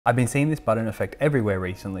I've been seeing this button effect everywhere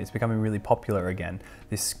recently. It's becoming really popular again,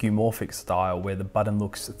 this skeuomorphic style where the button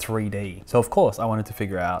looks 3D. So of course I wanted to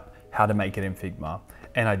figure out how to make it in Figma,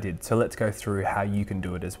 and I did. So let's go through how you can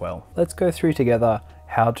do it as well. Let's go through together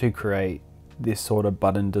how to create this sort of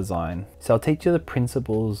button design. So I'll teach you the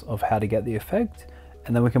principles of how to get the effect,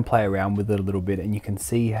 and then we can play around with it a little bit, and you can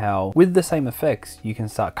see how with the same effects you can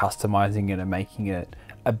start customizing it and making it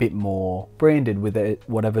a bit more branded with it,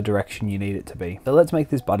 whatever direction you need it to be. So let's make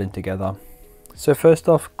this button together. So first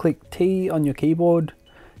off, click T on your keyboard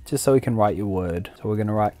just so we can write your word. So we're going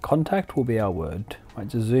to write contact will be our word. Might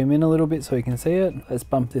just zoom in a little bit so we can see it. Let's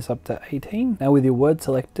bump this up to 18. Now with your word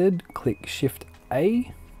selected, click Shift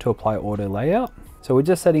A to apply auto layout. So we're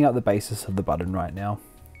just setting up the basis of the button right now.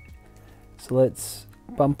 So let's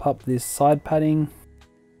bump up this side padding,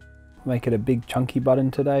 make it a big chunky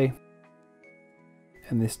button today.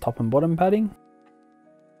 And this top and bottom padding.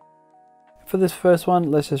 For this first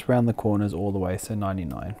one, let's just round the corners all the way, so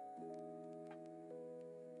 99.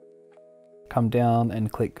 Come down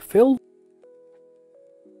and click fill.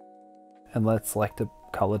 And let's select a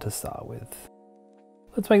color to start with.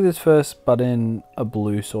 Let's make this first button a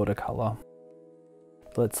blue sort of color.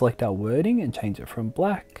 Let's select our wording and change it from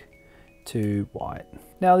black to white.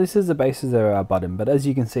 Now this is the basis of our button, but as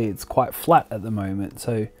you can see, it's quite flat at the moment.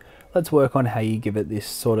 So let's work on how you give it this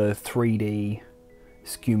sort of 3D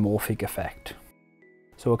skeuomorphic effect.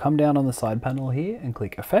 So we'll come down on the side panel here and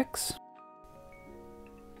click effects.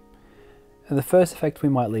 And the first effect we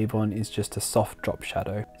might leave on is just a soft drop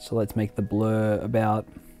shadow. So let's make the blur about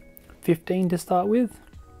 15 to start with,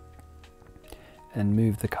 and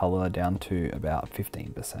move the color down to about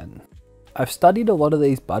 15%. I've studied a lot of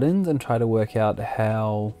these buttons and tried to work out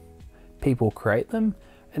how people create them.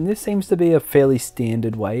 And this seems to be a fairly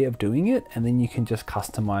standard way of doing it, and then you can just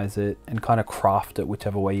customize it and kind of craft it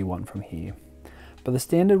whichever way you want from here. But the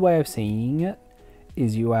standard way of seeing it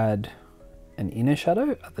is you add an inner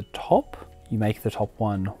shadow at the top. You make the top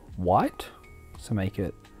one white, so make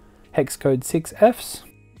it hex code 6Fs.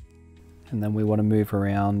 And then we want to move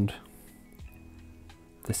around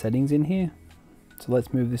the settings in here. So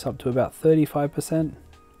let's move this up to about 35%.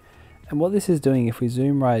 And what this is doing, if we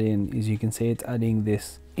zoom right in, is you can see it's adding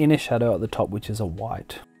this inner shadow at the top, which is a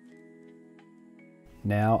white.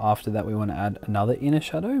 Now after that we want to add another inner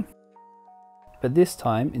shadow, but this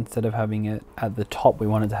time instead of having it at the top, we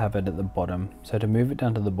wanted to have it at the bottom. So to move it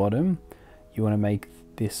down to the bottom, you want to make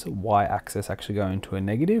this y-axis actually go into a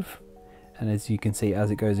negative, and as you can see,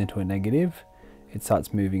 as it goes into a negative, it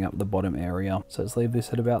starts moving up the bottom area. So let's leave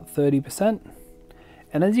this at about 30%.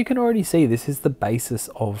 And as you can already see, this is the basis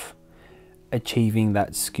of achieving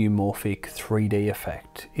that skeuomorphic 3D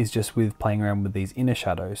effect, is just with playing around with these inner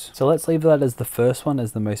shadows. So let's leave that as the first one,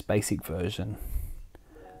 as the most basic version.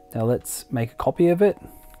 Now let's make a copy of it,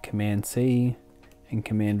 Command C and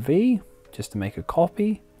Command V, just to make a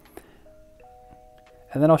copy.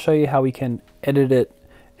 And then I'll show you how we can edit it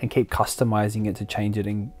and keep customizing it to change it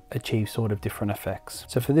and achieve sort of different effects.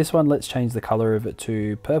 So for this one, let's change the color of it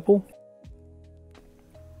to purple.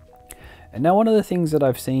 And now one of the things that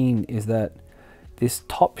I've seen is that this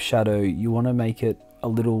top shadow, you want to make it a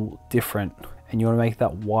little different, and you want to make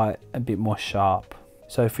that white a bit more sharp.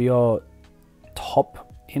 So for your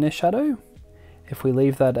top inner shadow, if we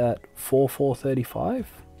leave that at 4435,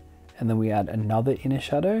 and then we add another inner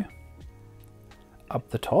shadow up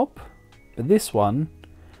the top, but this one,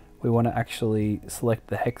 we want to actually select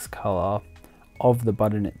the hex color of the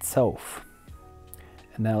button itself.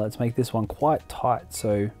 And now let's make this one quite tight.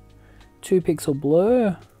 So 2 pixel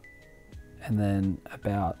blur, and then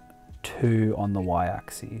about 2 on the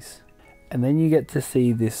y-axis. And then you get to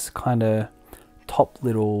see this kind of top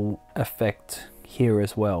little effect here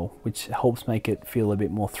as well, which helps make it feel a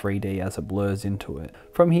bit more 3D as it blurs into it.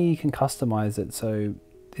 From here you can customize it. So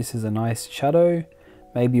this is a nice shadow.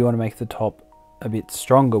 Maybe you want to make the top a bit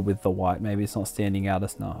stronger with the white. Maybe it's not standing out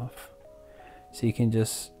enough. So you can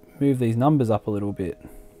just move these numbers up a little bit,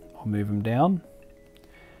 or move them down.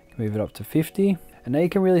 Move it up to 50, and now you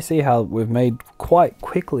can really see how we've made quite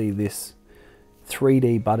quickly this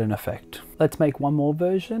 3D button effect. Let's make one more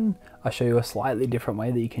version. I'll show you a slightly different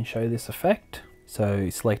way that you can show this effect. So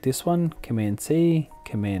select this one, Command C,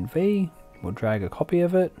 Command V, we'll drag a copy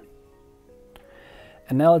of it.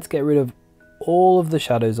 And now let's get rid of all of the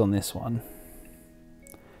shadows on this one.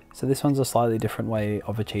 So this one's a slightly different way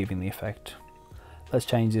of achieving the effect. Let's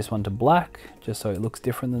change this one to black, just so it looks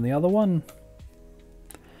different than the other one.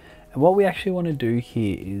 And what we actually want to do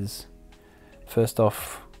here is, first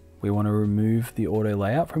off, we want to remove the auto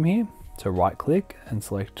layout from here. So right click and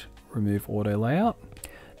select remove auto layout.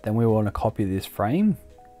 Then we want to copy this frame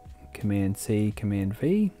Command C, Command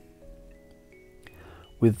V.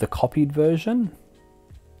 With the copied version,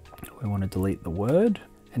 we want to delete the word.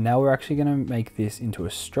 And now we're actually going to make this into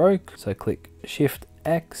a stroke. So click Shift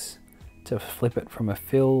X to flip it from a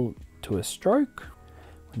fill to a stroke.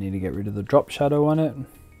 We need to get rid of the drop shadow on it.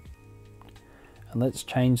 And let's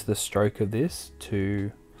change the stroke of this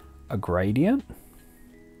to a gradient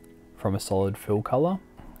from a solid fill color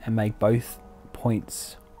and make both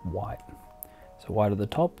points white. So white at the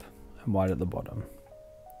top and white at the bottom.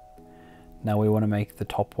 Now we want to make the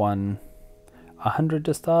top one 100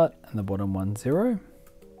 to start and the bottom one 0.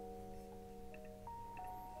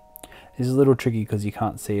 This is a little tricky because you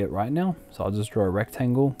can't see it right now. So I'll just draw a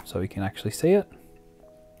rectangle so we can actually see it.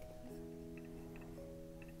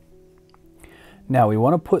 Now we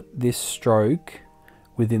want to put this stroke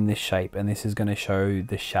within this shape, and this is going to show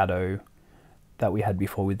the shadow that we had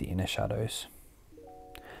before with the inner shadows.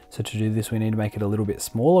 So to do this, we need to make it a little bit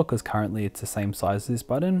smaller because currently it's the same size as this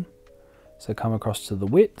button. So come across to the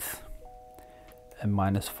width and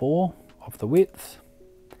 -4 of the width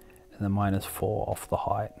and then -4 off the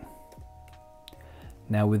height.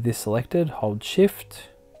 Now with this selected, hold Shift,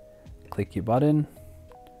 click your button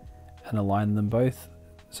and align them both.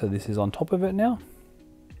 So this is on top of it now.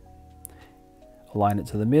 Align it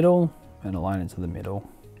to the middle and align it to the middle.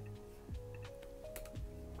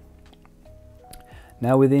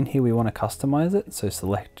 Now within here we want to customize it. So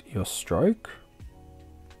select your stroke.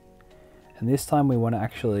 And this time we want to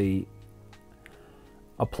actually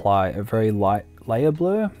apply a very light layer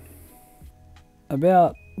blur.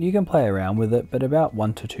 You can play around with it, but about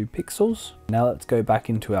 1 to 2 pixels. Now let's go back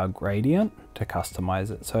into our gradient to customize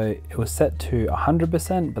it. So it was set to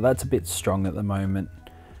 100%, but that's a bit strong at the moment.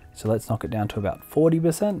 So let's knock it down to about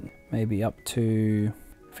 40%, maybe up to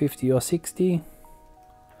 50 or 60.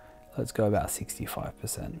 Let's go about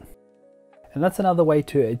 65%. And that's another way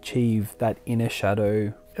to achieve that inner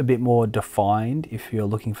shadow a bit more defined if you're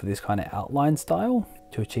looking for this kind of outline style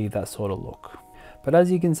to achieve that sort of look. But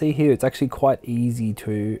as you can see here, it's actually quite easy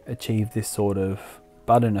to achieve this sort of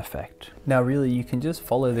button effect. Now really you can just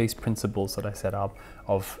follow these principles that I set up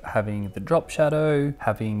of having the drop shadow,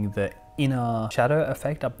 having the inner shadow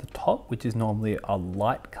effect up the top, which is normally a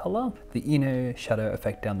light color, the inner shadow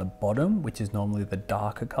effect down the bottom, which is normally the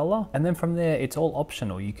darker color. And then from there, it's all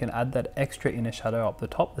optional. You can add that extra inner shadow up the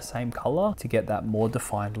top, the same color, to get that more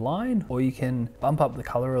defined line, or you can bump up the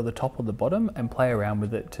color of the top or the bottom and play around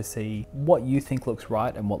with it to see what you think looks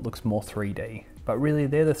right and what looks more 3D. But really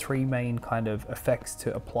they're the three main kind of effects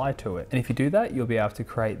to apply to it. And if you do that, you'll be able to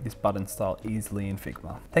create this button style easily in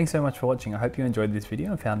Figma. Thanks so much for watching. I hope you enjoyed this video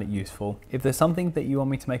and found it useful. If there's something that you want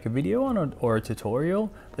me to make a video on or a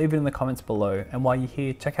tutorial, leave it in the comments below. And while you're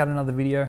here, check out another video